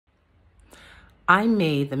I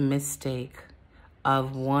made the mistake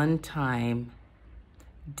of one time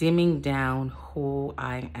dimming down who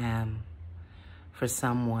I am for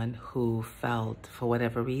someone who felt, for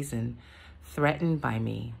whatever reason, threatened by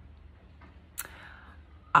me.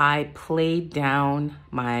 I played down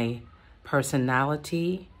my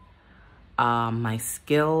personality, my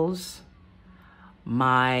skills,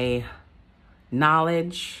 my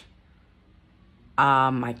knowledge.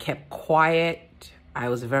 I kept quiet. I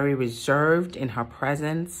was very reserved in her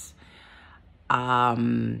presence.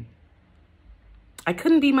 I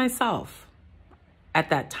couldn't be myself. At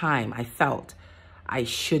that time, I felt I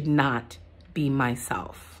should not be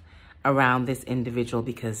myself around this individual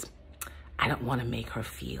because I don't want to make her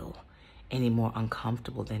feel any more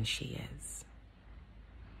uncomfortable than she is.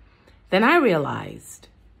 Then I realized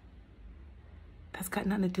that's got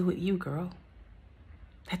nothing to do with you, girl.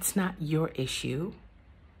 That's not your issue.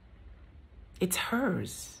 It's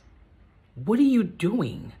hers. What are you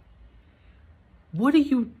doing? What are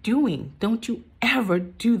you doing? Don't you ever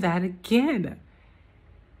do that again.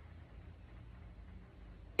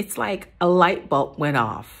 It's like a light bulb went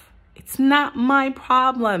off. It's not my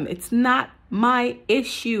problem. It's not my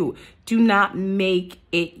issue. Do not make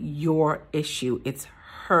it your issue. It's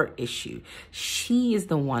her issue. She is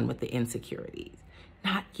the one with the insecurities,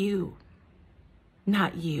 not you.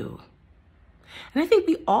 Not you. And I think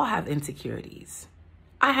we all have insecurities.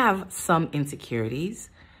 I have some insecurities,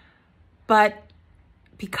 but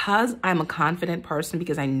because I'm a confident person,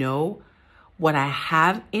 because I know what I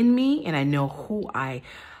have in me and I know who I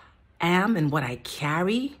am and what I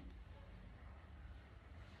carry,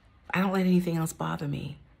 I don't let anything else bother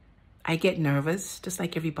me. I get nervous just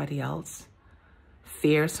like everybody else.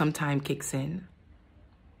 Fear sometimes kicks in,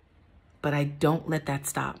 but I don't let that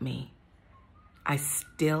stop me. I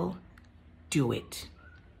still do it.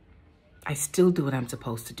 I still do what I'm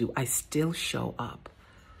supposed to do. I still show up.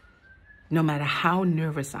 No matter how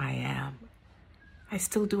nervous I am, I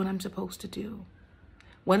still do what I'm supposed to do.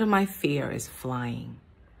 One of my fears is flying.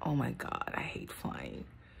 Oh my God, I hate flying.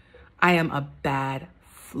 I am a bad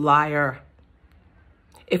flyer.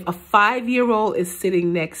 If a 5-year-old is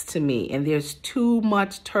sitting next to me and there's too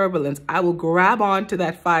much turbulence, I will grab onto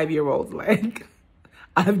that 5-year-old's leg.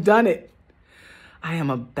 I've done it. I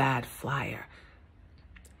am a bad flyer,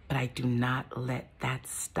 but I do not let that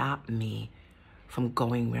stop me from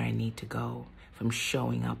going where I need to go, from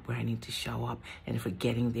showing up where I need to show up, and for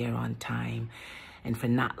getting there on time, and for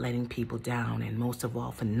not letting people down, and most of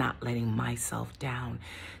all, for not letting myself down,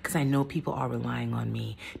 because I know people are relying on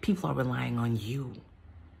me. People are relying on you.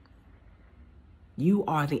 You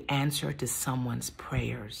are the answer to someone's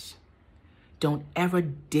prayers. Don't ever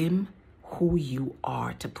dim who you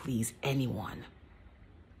are to please anyone.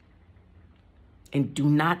 And do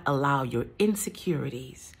not allow your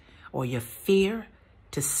insecurities or your fear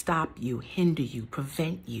to stop you, hinder you,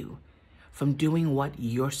 prevent you from doing what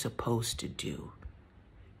you're supposed to do.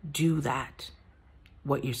 Do that,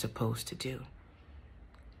 what you're supposed to do.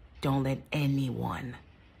 Don't let anyone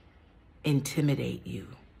intimidate you,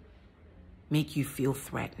 make you feel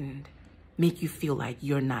threatened, make you feel like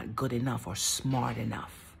you're not good enough or smart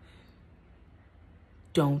enough.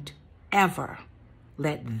 Don't ever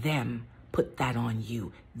let them put that on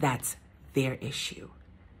you. That's their issue.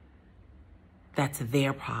 That's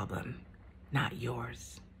their problem, not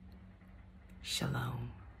yours.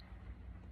 Shalom.